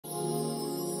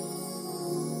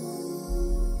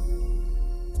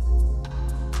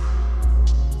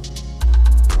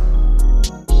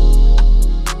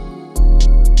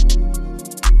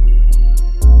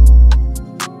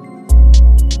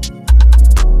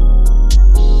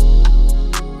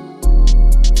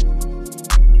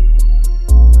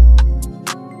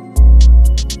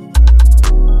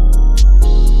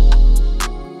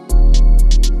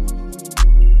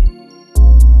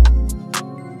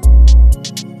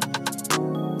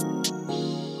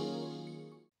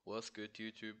good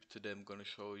YouTube? Today I'm gonna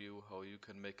show you how you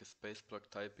can make a space plug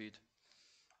type beat,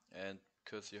 and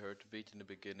cause you heard the beat in the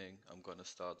beginning, I'm gonna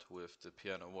start with the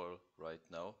piano roll right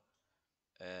now.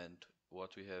 And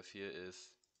what we have here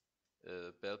is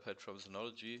a Bellpad from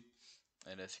Synology,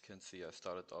 and as you can see I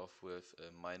started off with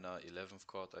a minor 11th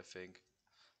chord I think,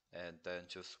 and then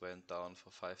just went down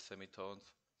for 5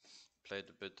 semitones, played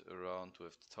a bit around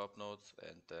with the top notes,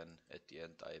 and then at the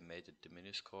end I made a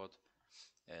diminished chord,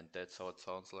 and that's how it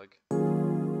sounds like.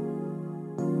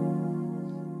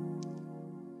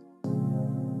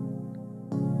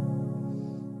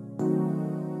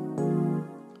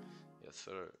 Yes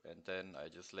sir, and then I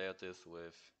just layered this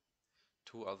with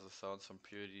two other sounds from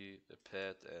Purity, a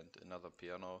pad and another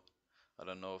piano. I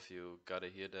don't know if you gotta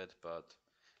hear that, but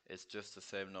it's just the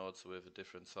same notes with a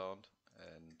different sound.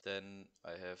 And then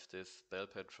I have this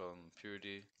Bellpad from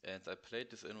Purity, and I played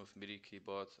this in with MIDI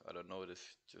keyboard. I don't know,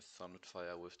 this just sounded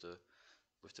fire with the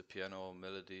piano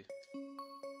melody.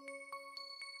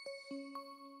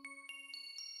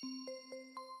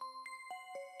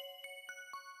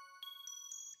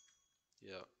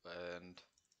 Yeah, and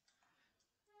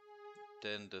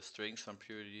then the strings from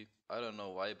Purity. I don't know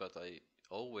why, but I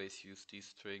always use these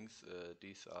strings.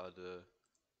 These are the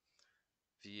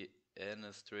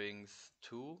Vienna strings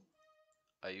 2.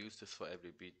 I use this for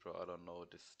every beat, bro. I don't know,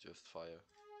 this is just fire.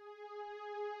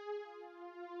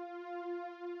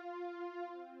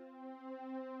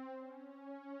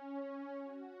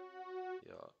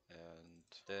 Yeah, and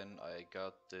then I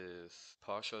got this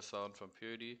partial sound from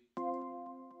Purity.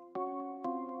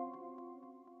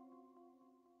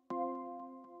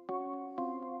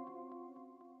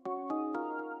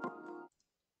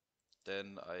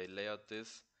 Then I layered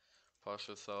this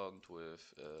partial sound with,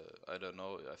 I don't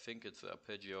know, I think it's an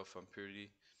arpeggio from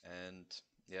Purity. And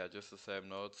yeah, just the same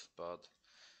notes, but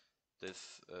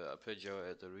this arpeggio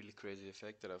had a really crazy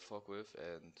effect that I fuck with,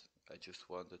 and I just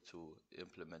wanted to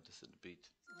implement this in the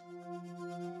beat.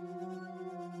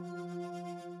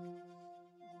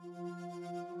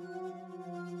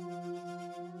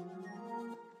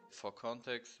 For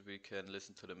context, we can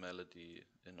listen to the melody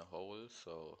in a whole,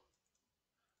 so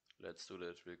let's do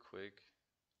that real quick.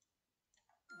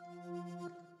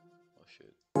 Oh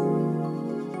shit.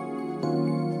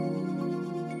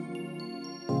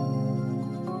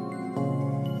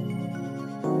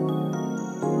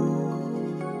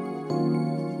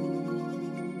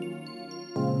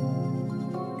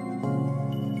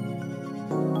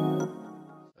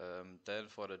 Then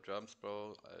for the drums,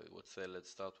 bro, I would say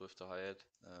let's start with the hi-hat.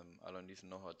 I don't even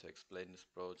know how to explain this,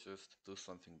 bro. Just do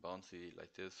something bouncy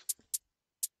like this.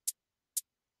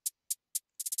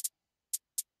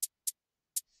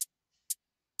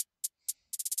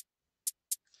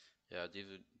 Yeah,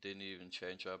 didn't even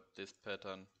change up this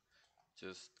pattern,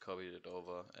 just copied it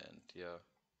over, and yeah.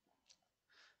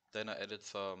 Then I added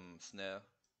some snare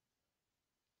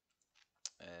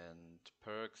and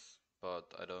perks,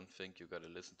 but I don't think you gotta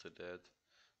listen to that.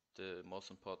 The most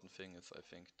important thing is, I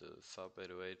think, the sub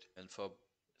 808. And for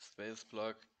space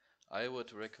plug, I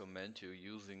would recommend you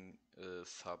using a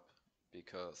sub,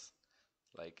 because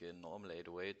like a normal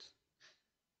 808,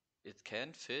 it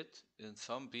can fit in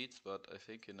some beats, but I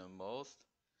think in the most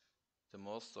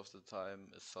of the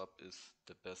time a sub is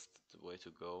the best way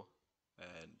to go.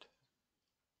 And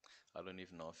I don't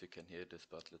even know if you can hear this,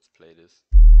 but let's play this.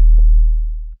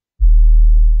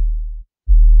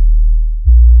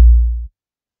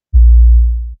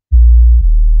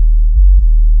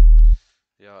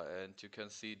 Yeah, and you can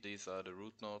see these are the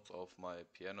root notes of my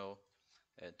piano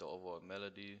and the overall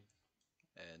melody.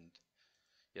 And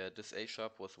yeah, this A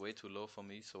sharp was way too low for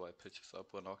me, so I pitched this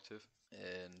up 1 octave.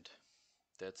 And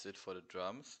that's it for the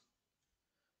drums.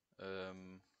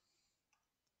 Then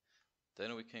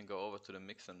we can go over to the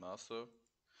mix and master.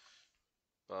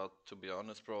 But to be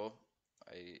honest, bro,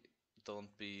 I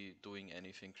don't be doing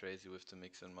anything crazy with the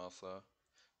mix and master.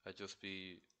 I just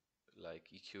be like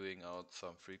EQing out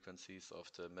some frequencies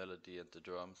of the melody and the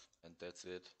drums, and that's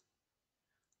it.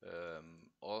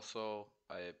 Also,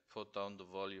 I put down the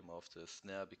volume of the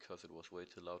snare because it was way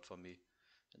too loud for me,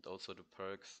 and also the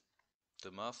perks.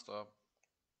 The master,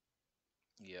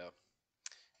 yeah,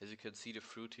 as you can see, the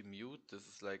fruity mute, this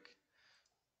is like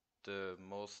the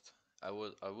most, I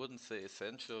wouldn't say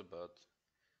essential, but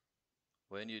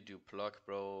when you do plug,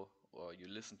 bro, or you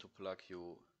listen to plug,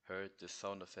 you heard this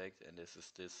sound effect, and this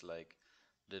is this like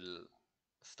little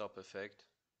stop effect.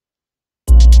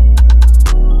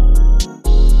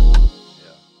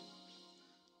 Yeah,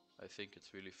 I think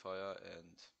it's really fire.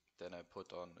 And then I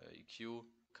put on EQ,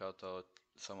 cut out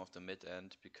some of the mid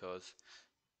end, because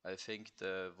I think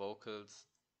the vocals,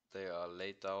 they are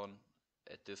laid down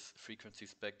at this frequency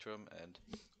spectrum, and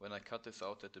when I cut this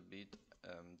out at the beat,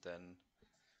 then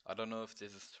I don't know if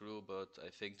this is true, but I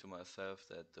think to myself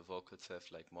that the vocals have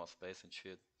like more space and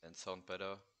shit and sound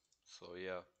better. So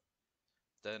yeah.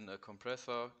 Then a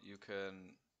compressor, you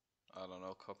can, I don't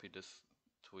know, copy this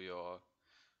to your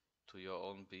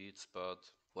own beats, but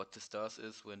what this does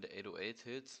is when the 808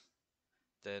 hits,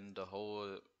 then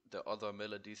the other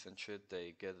melodies and shit,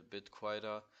 they get a bit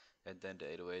quieter, and then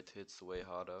the 808 hits way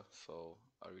harder, so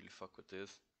I really fuck with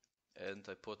this. And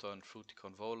I put on Fruity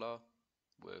Convola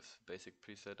with basic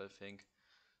preset, I think,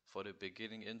 for the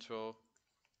beginning intro,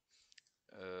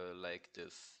 like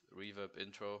this reverb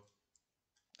intro.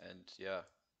 And yeah,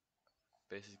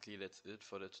 basically that's it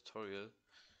for the tutorial.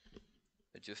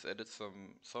 I just added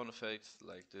some sound effects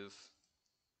like this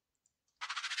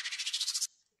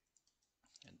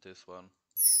and this one.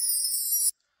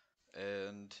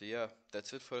 And yeah,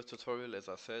 that's it for the tutorial. As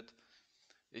I said,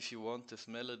 if you want this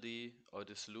melody or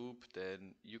this loop,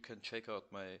 then you can check out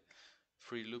my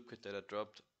free loop kit that I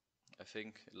dropped, I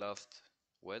think last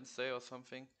Wednesday or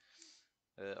something.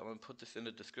 I'm gonna put this in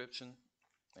the description,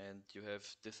 and you have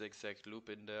this exact loop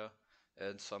in there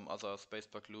and some other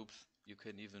spacebar loops. You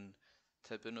can even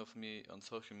tap in with me on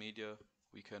social media.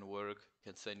 We can work,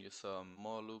 can send you some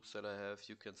more loops that I have,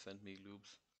 you can send me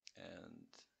loops. And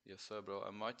yes sir bro,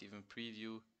 I might even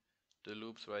preview the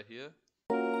loops right here.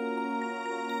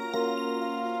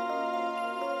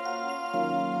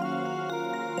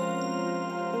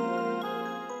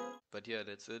 But yeah,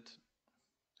 that's it.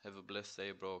 Have a blessed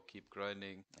day bro, keep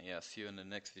grinding, and yeah, see you in the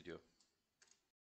next video.